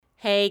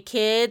Hey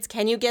kids,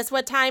 can you guess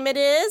what time it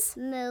is?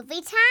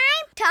 Movie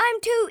time?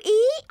 Time to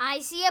eat? I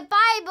see a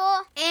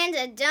Bible and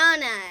a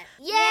donut.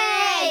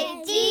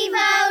 Yay!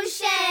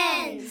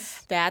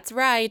 Devotions! That's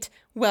right.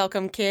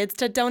 Welcome kids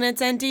to Donuts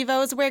and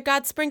Devos, where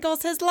God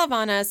sprinkles his love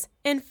on us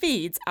and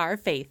feeds our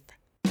faith.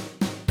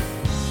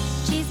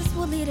 Jesus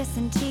will lead us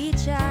and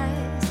teach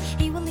us.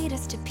 He will lead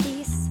us to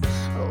peace.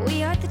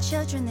 We are the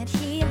children that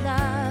he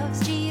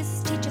loves.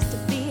 Jesus, teach us to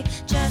be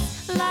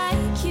just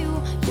like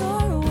you.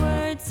 Your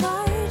words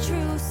are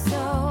true,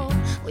 so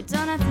with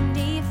donuts and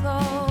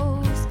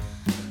devos,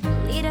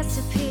 lead us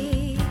to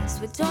peace.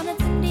 With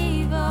donuts and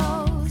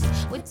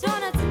devos, with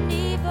donuts and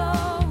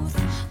devos,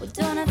 with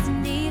donuts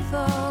and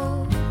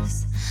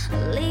devos,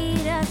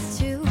 lead us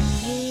to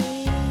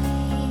peace.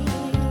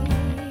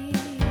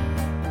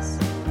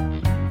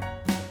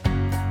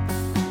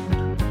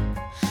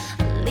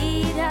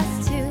 Lead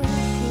us to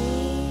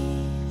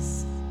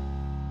peace.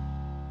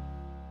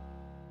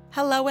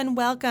 Hello and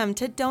welcome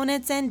to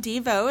Donuts and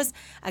Devos,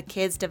 a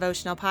kids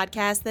devotional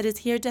podcast that is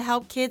here to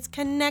help kids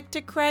connect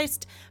to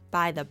Christ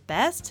by the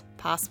best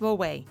possible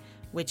way,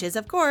 which is,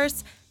 of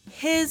course,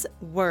 His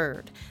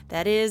Word.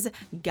 That is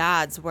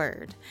God's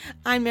Word.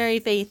 I'm Mary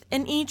Faith,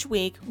 and each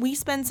week we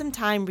spend some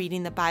time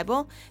reading the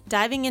Bible,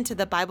 diving into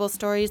the Bible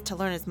stories to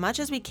learn as much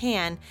as we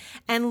can,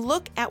 and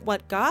look at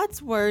what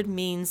God's Word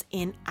means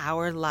in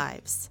our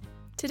lives.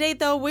 Today,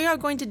 though, we are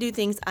going to do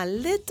things a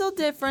little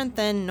different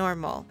than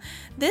normal.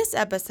 This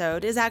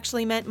episode is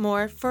actually meant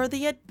more for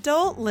the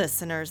adult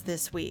listeners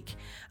this week.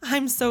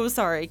 I'm so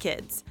sorry,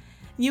 kids.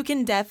 You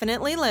can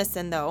definitely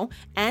listen, though,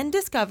 and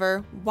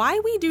discover why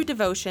we do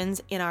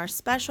devotions in our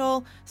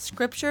special,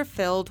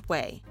 scripture-filled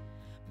way.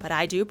 But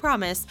I do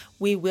promise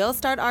we will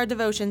start our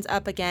devotions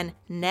up again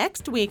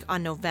next week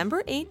on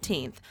November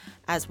 18th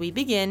as we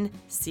begin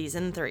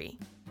Season 3.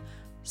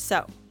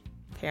 So,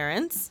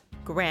 parents,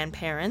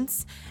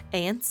 grandparents,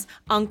 aunts,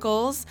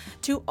 uncles,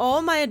 to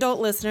all my adult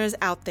listeners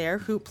out there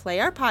who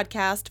play our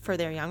podcast for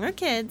their younger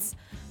kids,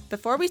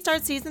 before we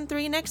start Season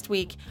 3 next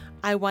week,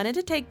 I wanted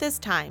to take this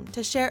time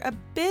to share a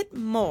bit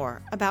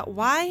more about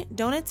why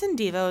Donuts and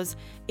Devos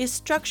is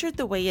structured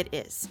the way it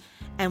is,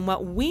 and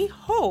what we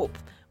hope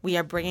we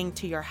are bringing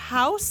to your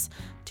house,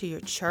 to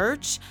your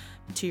church,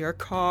 to your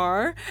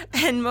car,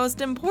 and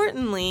most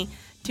importantly,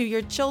 to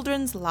your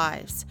children's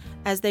lives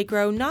as they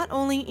grow not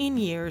only in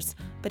years,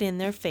 but in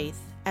their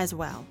faith as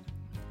well.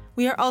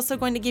 We are also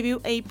going to give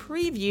you a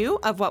preview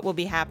of what will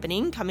be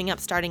happening coming up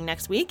starting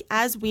next week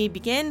as we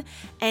begin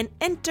and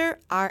enter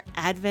our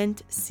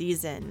Advent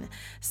season.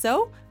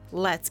 So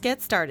let's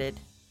get started.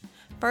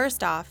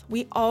 First off,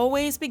 we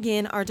always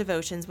begin our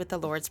devotions with the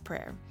Lord's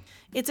Prayer.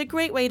 It's a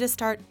great way to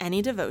start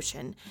any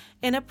devotion,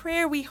 and a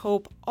prayer we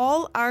hope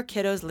all our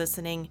kiddos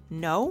listening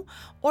know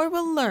or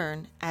will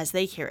learn as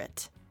they hear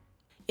it.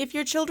 If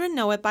your children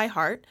know it by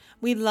heart,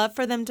 we'd love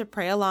for them to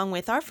pray along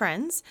with our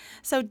friends,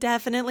 so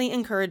definitely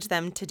encourage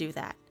them to do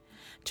that.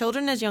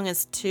 Children as young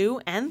as 2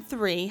 and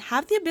 3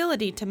 have the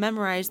ability to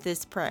memorize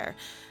this prayer,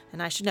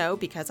 and I should know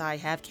because I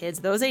have kids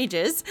those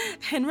ages,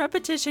 and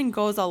repetition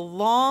goes a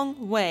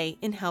long way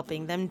in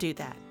helping them do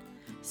that.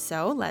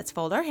 So let's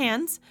fold our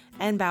hands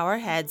and bow our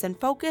heads and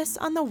focus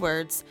on the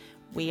words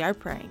we are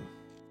praying.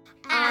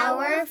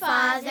 Our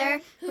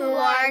Father, who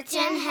art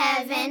in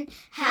heaven,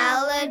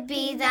 hallowed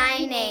be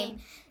thy name.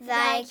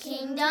 Thy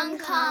kingdom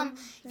come,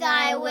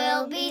 thy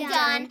will be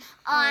done,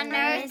 on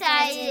earth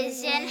as it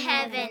is in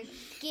heaven.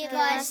 Give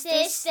us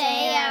this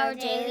day our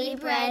daily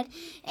bread,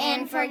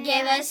 and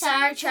forgive us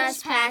our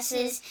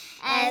trespasses,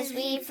 as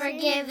we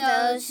forgive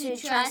those who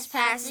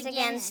trespass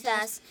against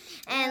us.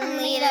 And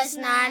lead us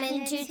not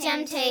into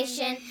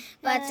temptation,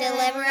 but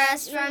deliver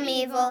us from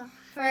evil.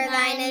 For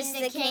thine is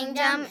the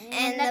kingdom,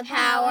 and the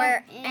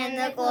power, and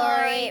the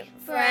glory,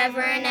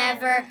 forever and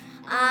ever.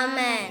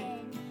 Amen.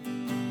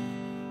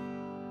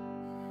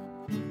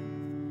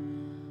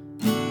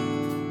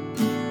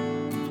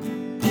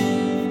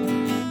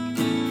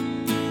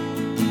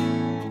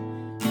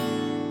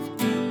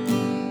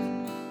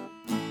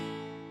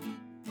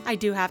 I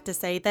do have to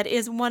say that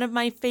is one of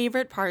my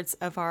favorite parts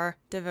of our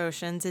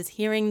devotions is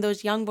hearing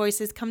those young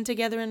voices come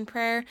together in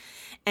prayer,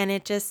 and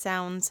it just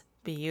sounds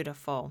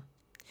beautiful.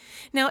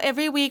 Now,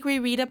 every week we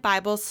read a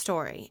Bible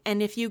story,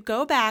 and if you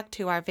go back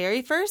to our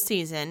very first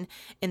season,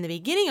 in the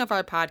beginning of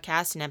our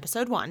podcast in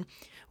episode 1,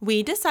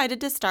 we decided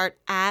to start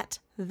at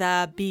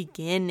the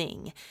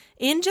beginning,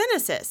 in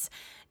Genesis.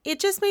 It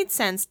just made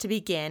sense to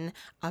begin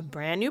a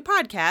brand new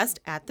podcast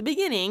at the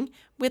beginning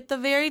with the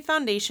very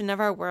foundation of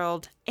our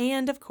world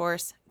and, of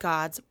course,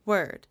 God's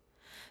Word.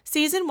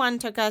 Season 1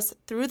 took us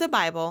through the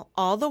Bible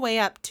all the way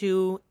up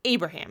to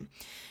Abraham.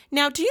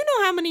 Now, do you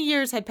know how many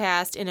years had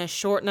passed in a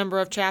short number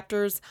of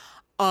chapters?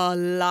 A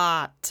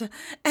lot.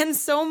 And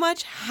so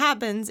much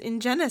happens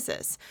in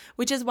Genesis,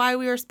 which is why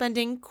we are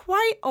spending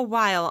quite a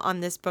while on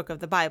this book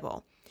of the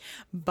Bible.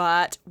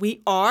 But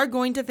we are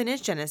going to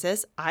finish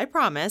Genesis, I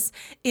promise,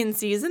 in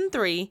Season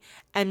 3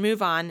 and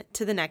move on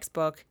to the next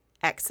book,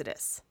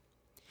 Exodus.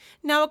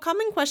 Now, a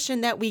common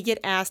question that we get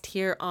asked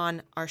here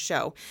on our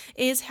show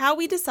is how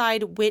we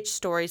decide which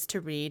stories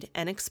to read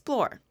and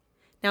explore.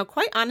 Now,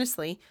 quite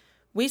honestly,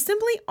 we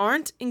simply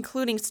aren't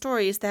including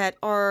stories that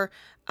are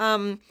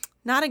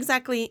not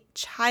exactly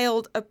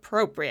child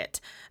appropriate.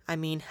 I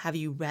mean, have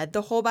you read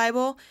the whole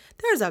Bible?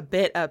 There's a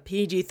bit of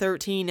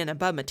PG-13 and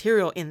above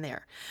material in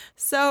there.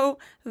 So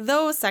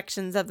those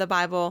sections of the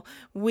Bible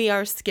we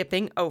are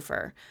skipping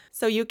over.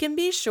 So you can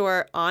be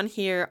sure on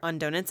here on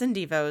Donuts and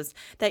Devos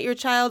that your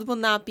child will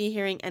not be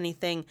hearing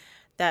anything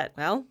that,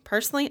 well,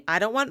 personally, I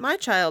don't want my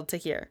child to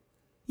hear.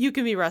 You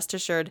can be rest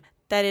assured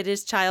that it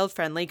is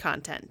child-friendly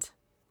content.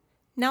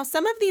 Now,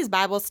 some of these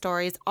Bible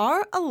stories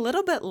are a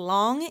little bit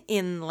long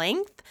in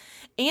length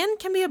and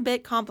can be a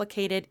bit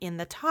complicated in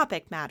the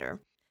topic matter.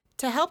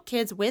 To help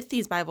kids with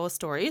these Bible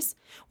stories,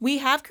 we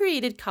have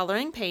created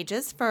coloring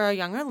pages for our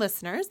younger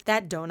listeners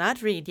that do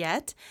not read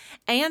yet,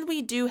 and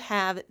we do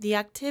have the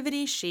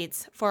activity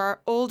sheets for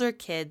our older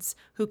kids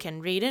who can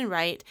read and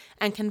write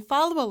and can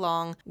follow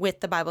along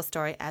with the Bible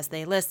story as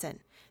they listen.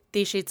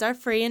 These sheets are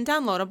free and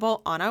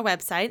downloadable on our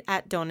website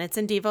at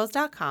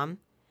donutsanddevos.com.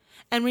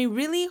 And we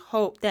really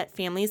hope that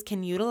families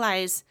can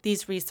utilize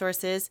these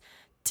resources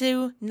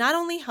to not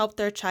only help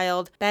their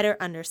child better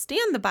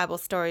understand the Bible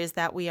stories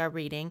that we are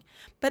reading,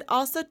 but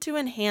also to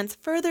enhance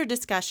further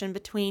discussion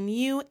between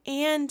you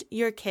and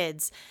your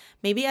kids,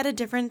 maybe at a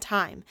different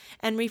time,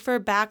 and refer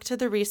back to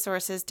the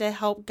resources to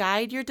help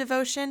guide your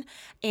devotion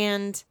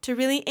and to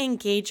really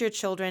engage your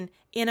children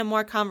in a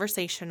more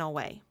conversational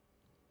way.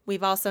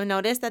 We've also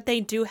noticed that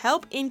they do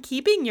help in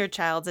keeping your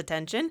child's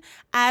attention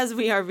as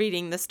we are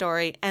reading the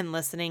story and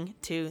listening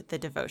to the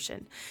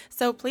devotion.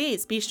 So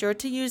please be sure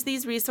to use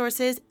these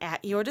resources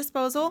at your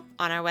disposal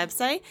on our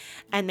website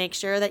and make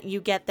sure that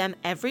you get them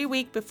every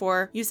week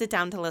before you sit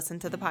down to listen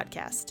to the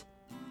podcast.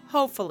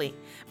 Hopefully,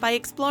 by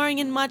exploring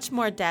in much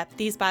more depth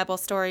these Bible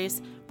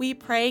stories, we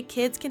pray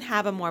kids can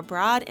have a more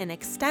broad and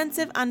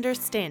extensive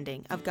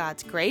understanding of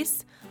God's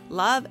grace,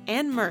 love,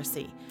 and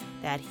mercy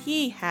that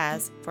He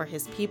has for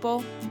His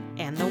people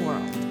and the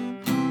world.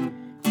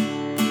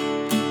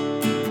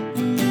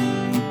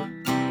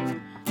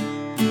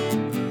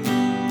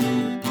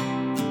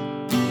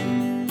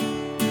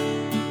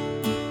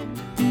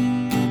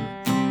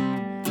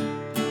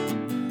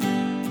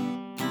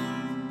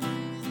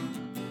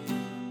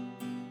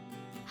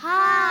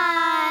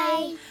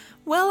 Hi.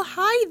 Well,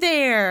 hi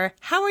there.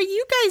 How are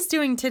you guys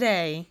doing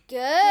today?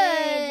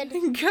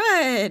 Good.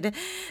 Good.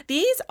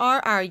 These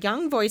are our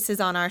young voices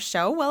on our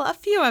show, well, a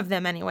few of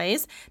them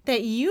anyways,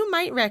 that you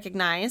might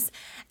recognize,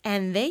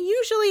 and they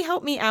usually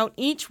help me out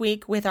each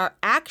week with our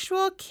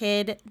actual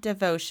kid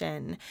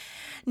devotion.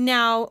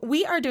 Now,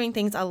 we are doing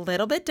things a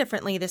little bit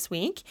differently this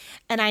week,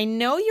 and I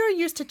know you're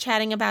used to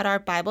chatting about our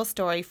Bible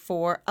story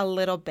for a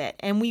little bit,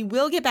 and we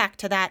will get back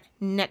to that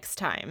next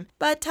time.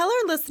 But tell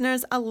our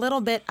listeners a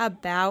little bit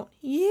about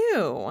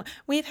you.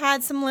 We've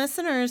had some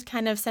listeners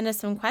kind of send us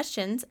some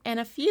questions, and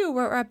a few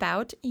were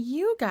about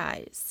you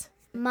guys.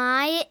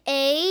 My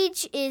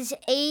age is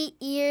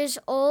 8 years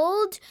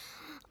old.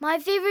 My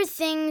favorite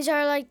things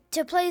are like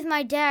to play with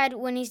my dad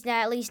when he's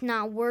at least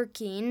not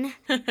working.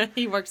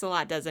 He works a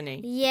lot, doesn't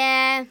he?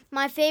 Yeah.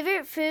 My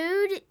favorite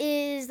food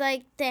is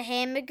like the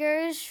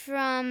hamburgers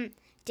from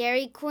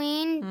Dairy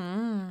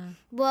Queen.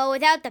 Well,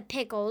 without the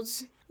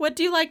pickles. What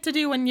do you like to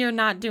do when you're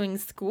not doing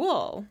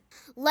school?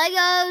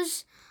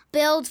 Legos,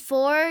 build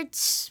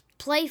forts,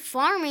 play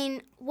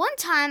farming. One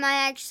time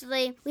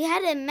we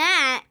had a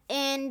mat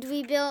and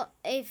we built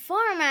a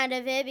farm out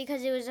of it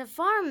because it was a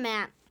farm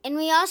mat. And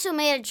we also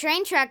made a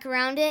train track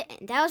around it.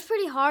 And that was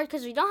pretty hard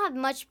because we don't have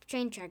much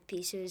train track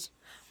pieces.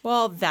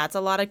 Well, that's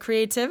a lot of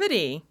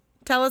creativity.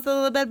 Tell us a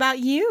little bit about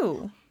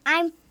you.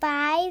 I'm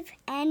 5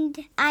 and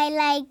I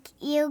like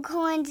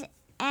unicorns,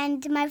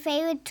 and my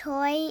favorite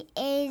toy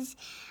is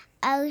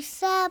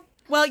Elsa.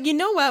 Well, you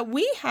know what?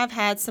 We have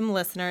had some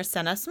listeners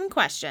send us some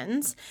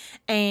questions,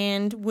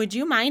 and would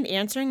you mind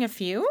answering a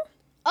few?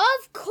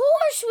 Of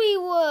course we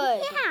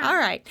would. Yeah. All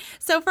right.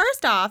 So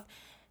first off,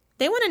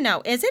 they want to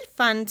know, is it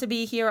fun to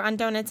be here on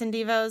Donuts and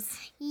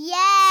Devos?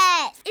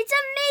 Yes. It's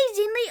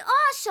amazingly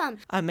awesome.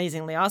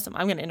 Amazingly awesome.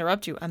 I'm going to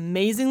interrupt you.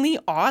 Amazingly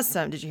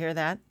awesome. Did you hear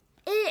that?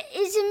 It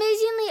is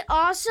amazingly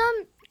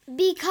awesome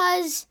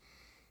because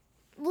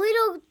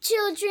little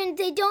children,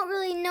 they don't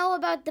really know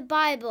about the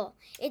Bible.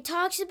 It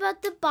talks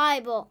about the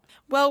Bible.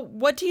 Well,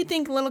 what do you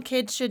think little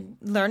kids should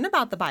learn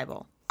about the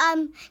Bible?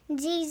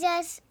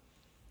 Jesus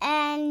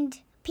and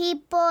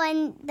people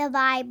in the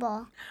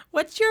Bible.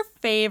 What's your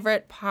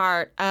favorite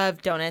part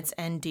of Donuts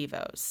and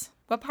Devos?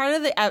 What part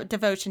of the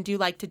devotion do you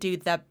like to do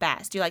the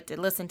best? Do you like to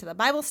listen to the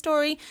Bible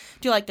story?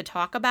 Do you like to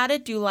talk about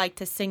it? Do you like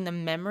to sing the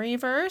memory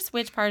verse?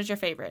 Which part is your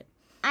favorite?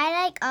 I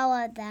like all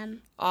of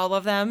them. All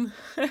of them?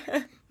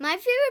 My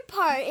favorite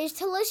part is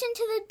to listen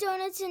to the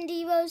Donuts and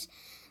Devos.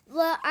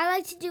 Well, I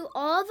like to do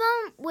all of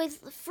them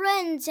with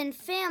friends and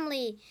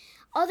family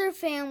other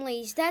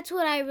families. That's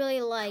what I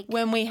really like.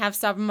 When we have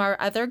some of our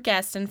other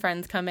guests and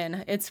friends come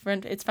in, it's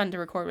fun to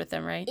record with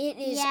them, right? It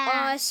is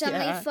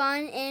awesomely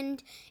fun.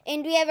 And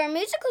we have our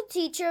musical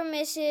teacher,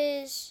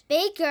 Mrs.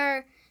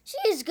 Baker. She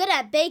is good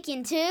at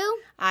baking, too.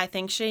 I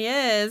think she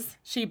is.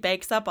 She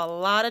bakes up a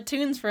lot of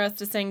tunes for us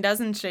to sing,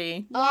 doesn't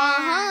she?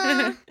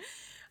 Uh-huh.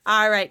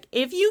 All right.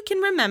 If you can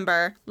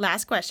remember,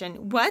 last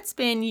question, what's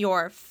been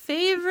your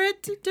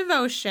favorite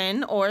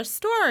devotion or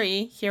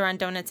story here on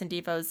Donuts and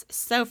Devos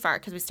so far?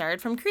 Because we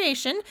started from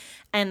creation,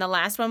 and the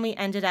last one we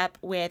ended up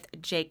with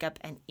Jacob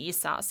and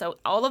Esau. So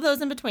all of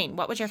those in between,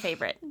 what was your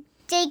favorite?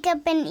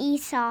 Jacob and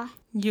Esau.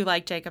 You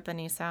like Jacob and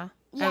Esau?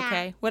 Yeah.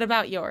 Okay. What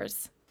about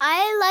yours?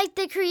 I like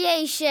the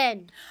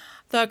creation.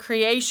 The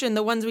creation,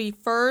 the ones we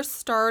first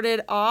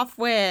started off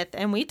with.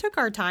 And we took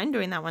our time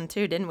doing that one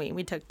too, didn't we?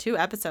 We took 2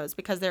 episodes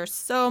because there's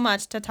so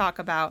much to talk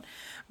about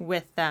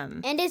with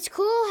them. And it's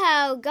cool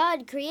how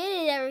God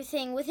created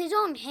everything with his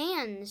own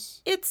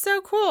hands. It's so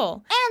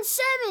cool. And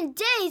 7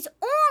 days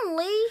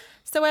only.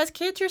 So as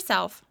kids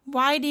yourself,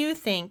 why do you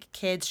think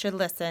kids should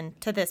listen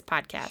to this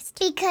podcast?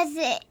 Because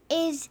it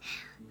is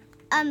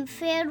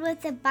filled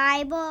with the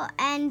Bible,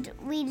 and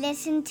we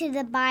listen to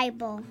the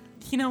Bible.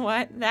 You know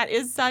what? That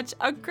is such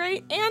a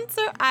great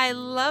answer. I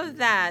love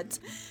that.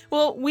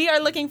 Well, we are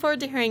looking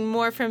forward to hearing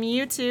more from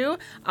you two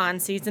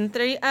on Season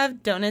 3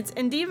 of Donuts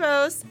and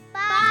Devos.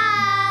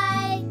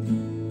 Bye!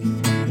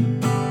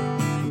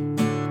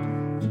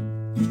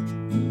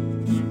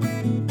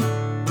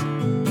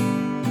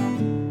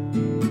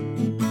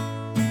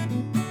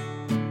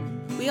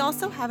 We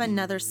also have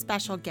another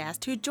special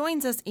guest who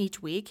joins us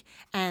each week,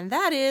 and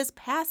that is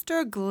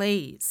Pastor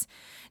Glaze.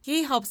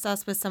 He helps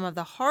us with some of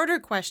the harder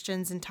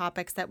questions and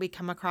topics that we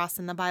come across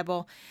in the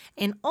Bible,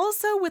 and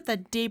also with a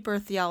deeper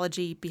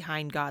theology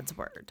behind God's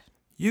Word.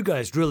 You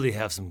guys really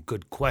have some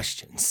good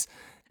questions.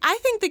 I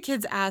think the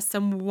kids ask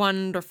some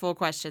wonderful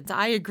questions.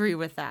 I agree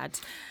with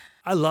that.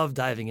 I love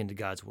diving into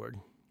God's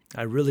Word.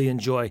 I really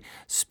enjoy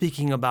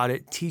speaking about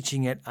it,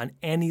 teaching it on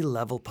any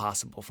level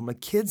possible, from a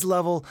kid's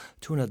level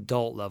to an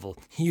adult level.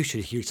 You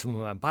should hear some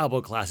of my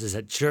Bible classes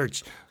at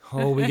church.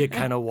 Oh, we get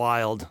kind of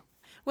wild.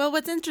 Well,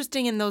 what's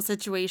interesting in those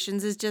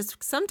situations is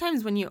just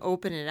sometimes when you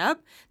open it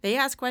up, they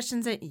ask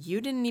questions that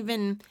you didn't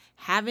even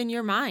have in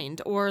your mind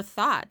or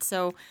thought.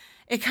 So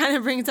it kind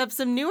of brings up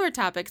some newer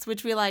topics,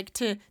 which we like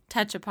to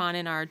touch upon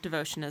in our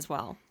devotion as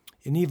well.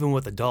 And even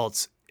with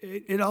adults,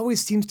 it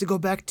always seems to go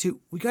back to,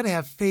 we got to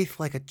have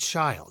faith like a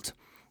child.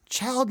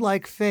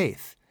 Childlike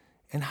faith.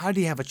 And how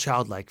do you have a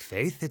childlike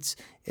faith?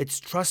 It's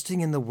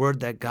trusting in the word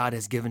that God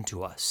has given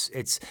to us.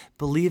 It's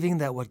believing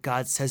that what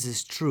God says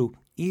is true,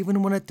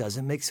 even when it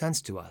doesn't make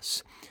sense to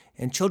us.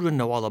 And children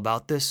know all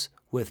about this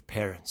with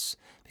parents.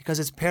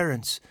 Because as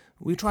parents,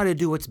 we try to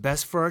do what's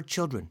best for our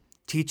children,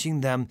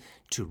 teaching them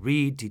to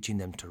read, teaching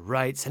them to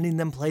write, sending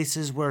them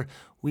places where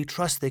we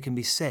trust they can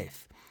be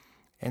safe.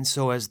 And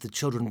so as the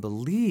children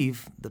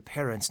believe the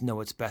parents know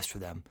what's best for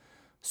them,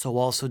 so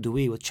also do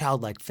we with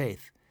childlike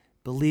faith.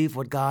 Believe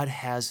what God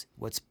has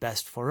what's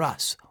best for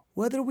us.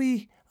 Whether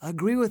we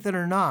agree with it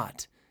or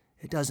not,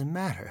 it doesn't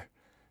matter.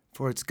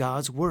 For it's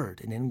God's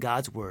word, and in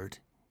God's word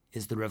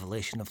is the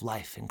revelation of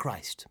life in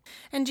Christ.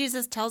 And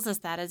Jesus tells us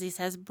that as he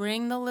says,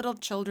 bring the little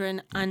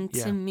children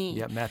unto me.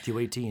 Yeah, Matthew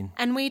 18.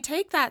 And we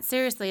take that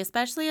seriously,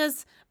 especially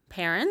as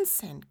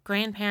parents and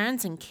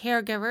grandparents and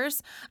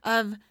caregivers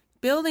of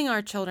building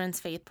our children's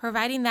faith,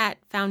 providing that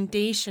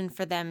foundation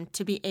for them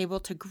to be able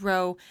to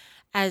grow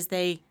as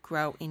they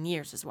grow in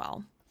years as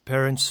well.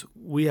 Parents,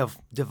 we have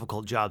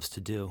difficult jobs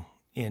to do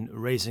in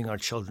raising our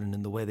children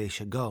in the way they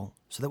should go,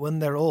 so that when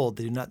they're old,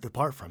 they do not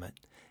depart from it.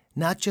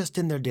 Not just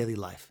in their daily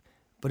life,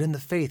 but in the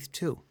faith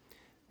too.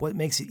 What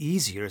makes it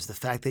easier is the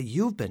fact that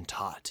you've been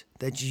taught,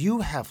 that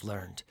you have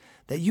learned,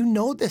 that you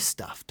know this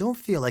stuff. Don't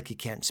feel like you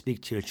can't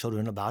speak to your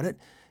children about it,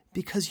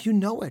 because you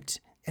know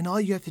it. And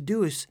all you have to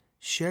do is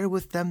share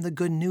with them the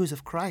good news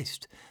of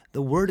Christ.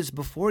 The word is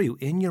before you,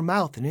 in your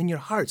mouth and in your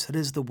hearts. That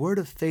is the word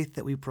of faith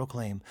that we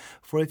proclaim.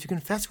 For if you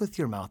confess with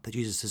your mouth that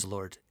Jesus is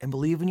Lord and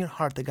believe in your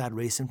heart that God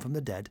raised him from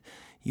the dead,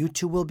 you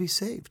too will be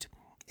saved.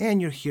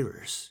 And your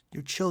hearers,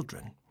 your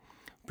children,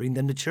 bring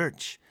them to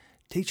church.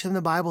 Teach them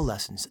the Bible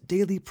lessons,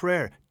 daily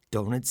prayer,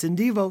 Donuts and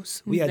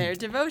Devos. Their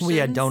devotions. We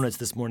had donuts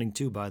this morning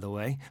too, by the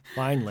way,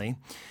 finally.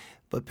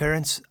 But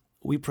parents,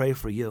 we pray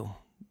for you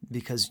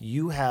because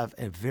you have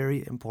a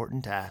very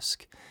important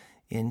task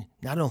in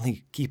not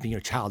only keeping your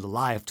child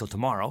alive till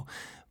tomorrow.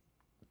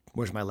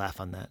 Where's my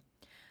laugh on that?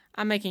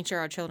 I'm making sure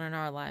our children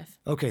are alive.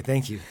 Okay,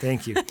 thank you.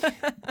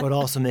 But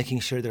also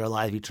making sure they're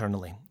alive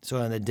eternally. So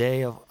on the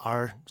day of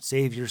our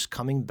Savior's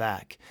coming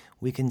back,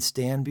 we can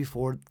stand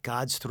before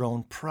God's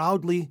throne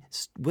proudly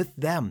with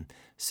them,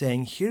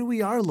 saying, here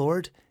we are,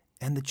 Lord,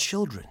 and the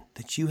children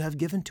that you have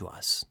given to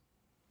us.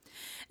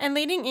 And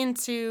leading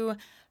into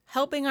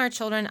helping our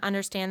children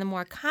understand the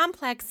more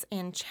complex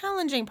and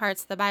challenging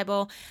parts of the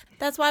Bible.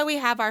 That's why we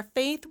have our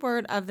Faith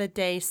Word of the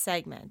Day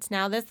segment.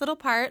 Now, this little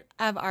part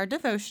of our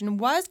devotion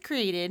was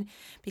created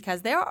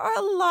because there are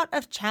a lot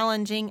of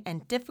challenging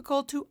and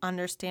difficult to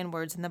understand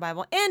words in the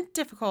Bible, and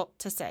difficult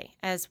to say.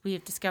 As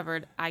we've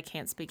discovered, I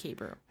can't speak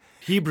Hebrew.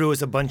 Hebrew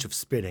is a bunch of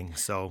spitting,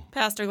 so...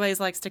 Pastor Glaze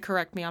likes to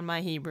correct me on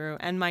my Hebrew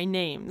and my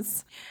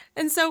names.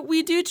 And so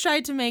we do try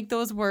to make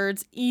those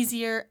words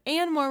easier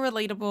and more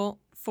relatable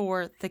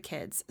for the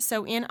kids.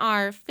 So in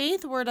our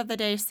Faith Word of the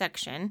Day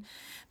section,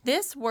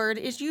 this word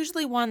is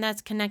usually one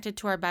that's connected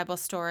to our Bible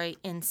story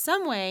in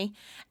some way,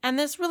 and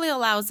this really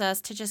allows us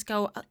to just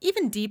go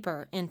even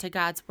deeper into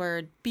God's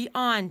Word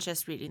beyond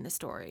just reading the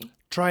story.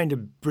 Trying to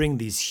bring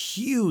these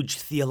huge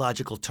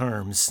theological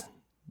terms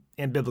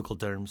and biblical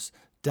terms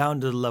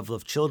down to the level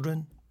of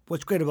children.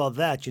 What's great about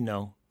that,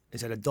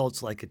 is that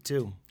adults like it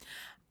too.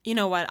 You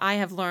know what? I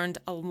have learned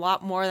a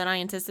lot more than I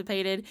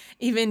anticipated,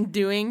 even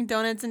doing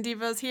Donuts and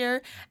Devos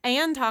here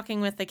and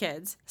talking with the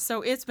kids.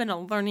 So it's been a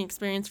learning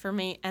experience for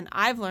me, and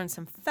I've learned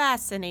some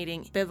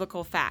fascinating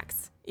biblical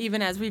facts,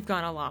 even as we've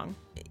gone along.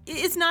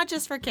 It's not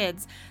just for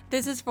kids.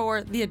 This is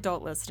for the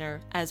adult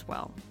listener as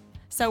well.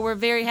 So we're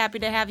very happy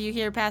to have you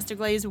here, Pastor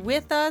Glaze,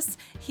 with us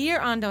here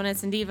on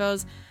Donuts and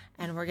Devos.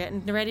 And we're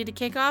getting ready to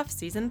kick off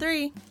Season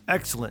 3.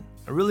 Excellent.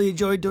 I really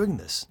enjoyed doing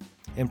this.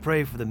 And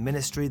pray for the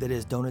ministry that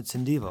is Donuts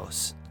and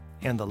Devos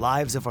and the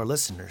lives of our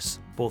listeners,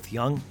 both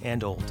young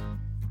and old.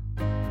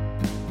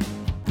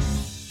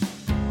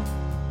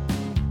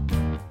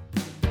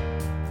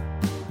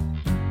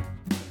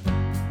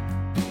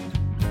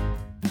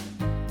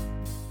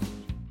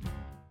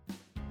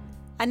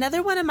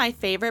 Another one of my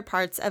favorite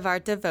parts of our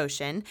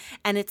devotion,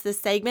 and it's the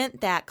segment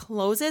that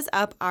closes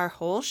up our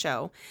whole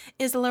show,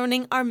 is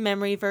learning our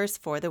memory verse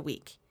for the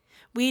week.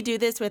 We do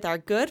this with our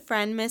good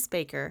friend, Miss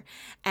Baker,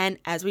 and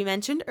as we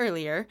mentioned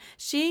earlier,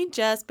 she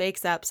just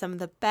bakes up some of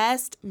the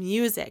best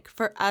music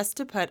for us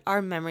to put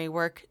our memory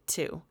work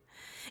to.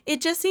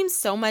 It just seems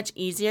so much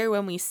easier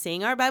when we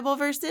sing our Bible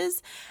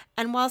verses,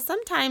 and while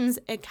sometimes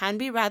it can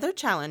be rather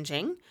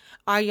challenging,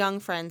 our young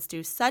friends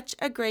do such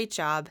a great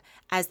job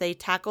as they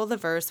tackle the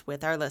verse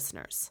with our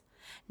listeners.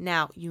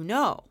 Now,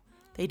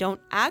 they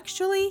don't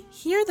actually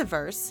hear the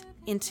verse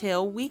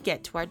until we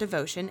get to our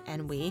devotion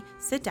and we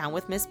sit down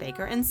with Miss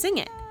Baker and sing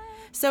it.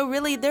 So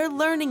really, they're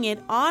learning it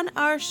on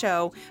our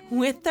show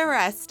with the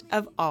rest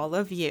of all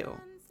of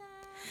you.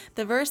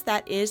 The verse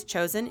that is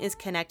chosen is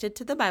connected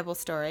to the Bible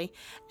story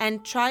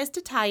and tries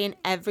to tie in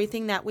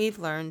everything that we've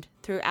learned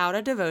throughout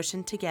our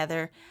devotion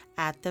together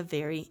at the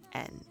very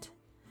end.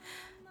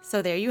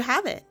 So there you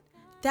have it.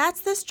 That's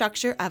the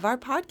structure of our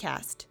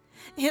podcast.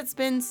 It's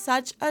been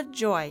such a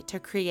joy to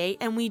create,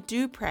 and we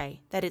do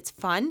pray that it's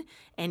fun,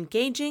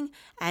 engaging,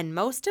 and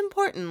most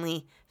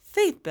importantly,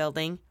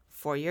 faith-building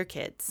for your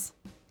kids.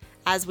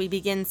 As we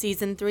begin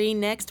Season 3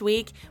 next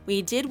week,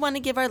 we did want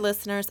to give our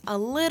listeners a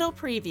little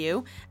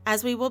preview,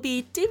 as we will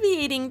be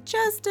deviating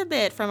just a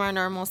bit from our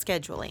normal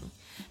scheduling,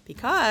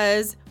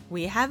 because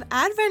we have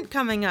Advent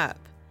coming up.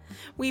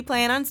 We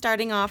plan on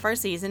starting off our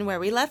season where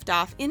we left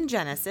off in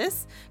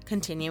Genesis,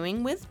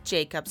 continuing with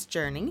Jacob's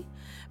journey.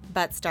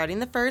 But starting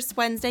the first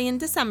Wednesday in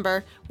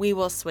December, we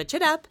will switch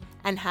it up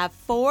and have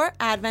 4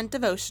 Advent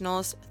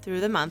devotionals through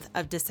the month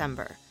of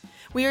December.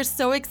 We are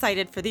so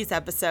excited for these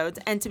episodes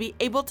and to be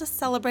able to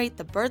celebrate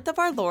the birth of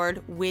our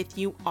Lord with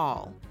you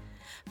all.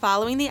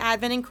 Following the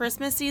Advent and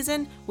Christmas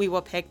season, we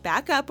will pick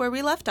back up where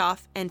we left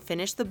off and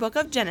finish the book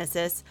of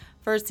Genesis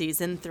for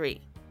Season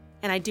 3.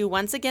 And I do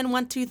once again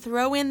want to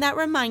throw in that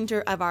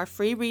reminder of our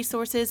free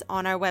resources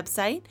on our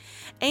website,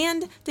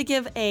 and to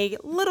give a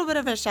little bit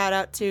of a shout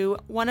out to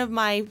one of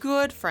my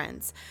good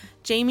friends,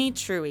 Jamie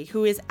Truey,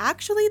 who is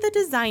actually the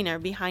designer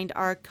behind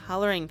our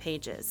coloring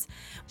pages.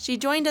 She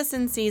joined us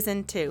in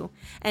Season 2,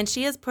 and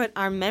she has put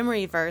our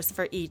memory verse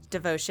for each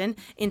devotion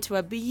into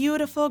a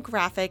beautiful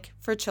graphic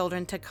for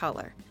children to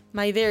color.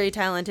 My very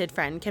talented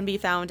friend can be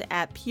found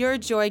at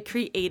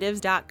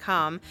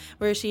purejoycreatives.com,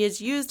 where she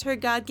has used her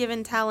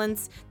God-given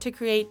talents to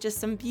create just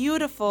some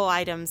beautiful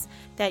items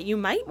that you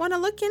might want to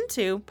look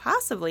into,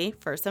 possibly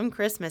for some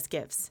Christmas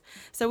gifts.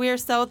 So we are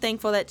so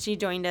thankful that she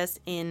joined us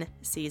in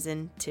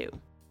Season 2.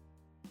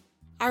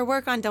 Our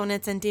work on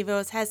Donuts and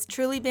Devos has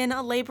truly been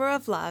a labor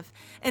of love,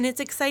 and it's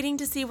exciting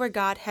to see where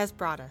God has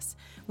brought us.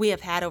 We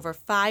have had over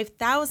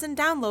 5,000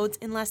 downloads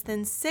in less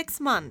than 6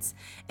 months,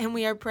 and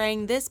we are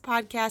praying this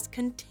podcast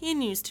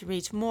continues to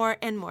reach more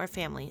and more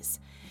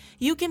families.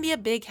 You can be a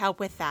big help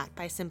with that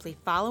by simply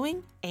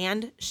following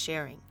and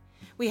sharing.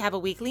 We have a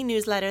weekly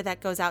newsletter that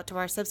goes out to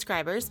our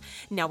subscribers.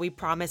 Now, we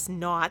promise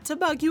not to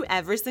bug you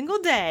every single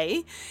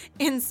day.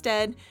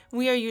 Instead,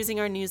 we are using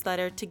our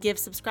newsletter to give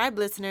subscribed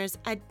listeners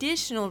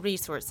additional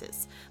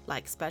resources,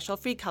 like special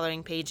free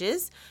coloring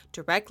pages,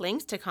 direct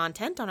links to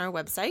content on our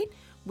website,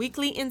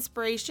 weekly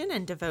inspiration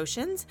and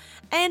devotions,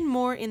 and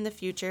more in the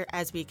future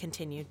as we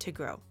continue to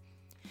grow.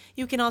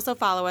 You can also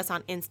follow us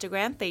on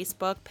Instagram,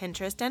 Facebook,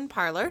 Pinterest, and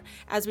Parler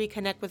as we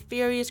connect with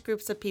various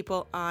groups of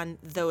people on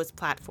those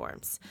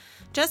platforms.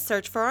 Just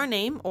search for our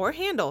name or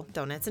handle,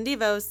 Donuts and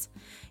Devos.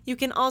 You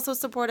can also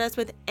support us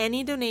with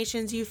any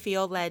donations you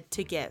feel led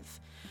to give.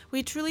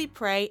 We truly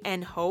pray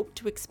and hope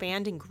to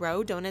expand and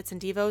grow Donuts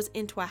and Devos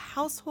into a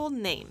household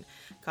name,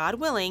 God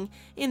willing,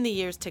 in the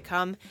years to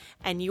come,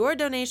 and your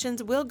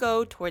donations will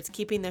go towards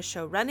keeping the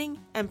show running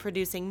and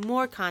producing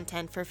more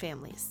content for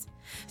families.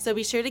 So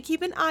be sure to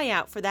keep an eye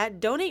out for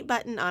that donate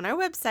button on our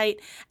website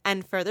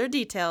and further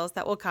details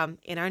that will come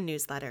in our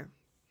newsletter.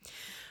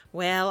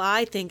 Well,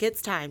 I think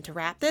it's time to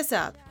wrap this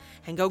up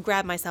and go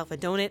grab myself a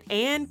donut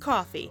and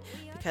coffee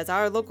because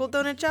our local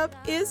donut shop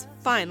is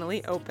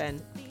finally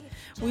open.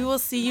 We will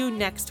see you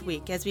next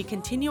week as we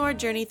continue our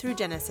journey through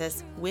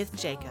Genesis with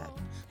Jacob.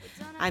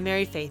 I'm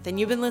Mary Faith, and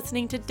you've been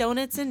listening to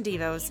Donuts and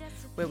Devos,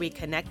 where we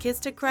connect kids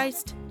to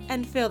Christ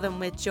and fill them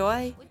with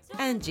joy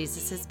and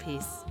Jesus'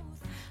 peace.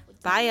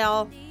 Bye,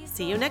 y'all.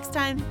 See you next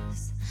time.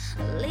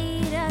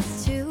 Lead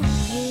us to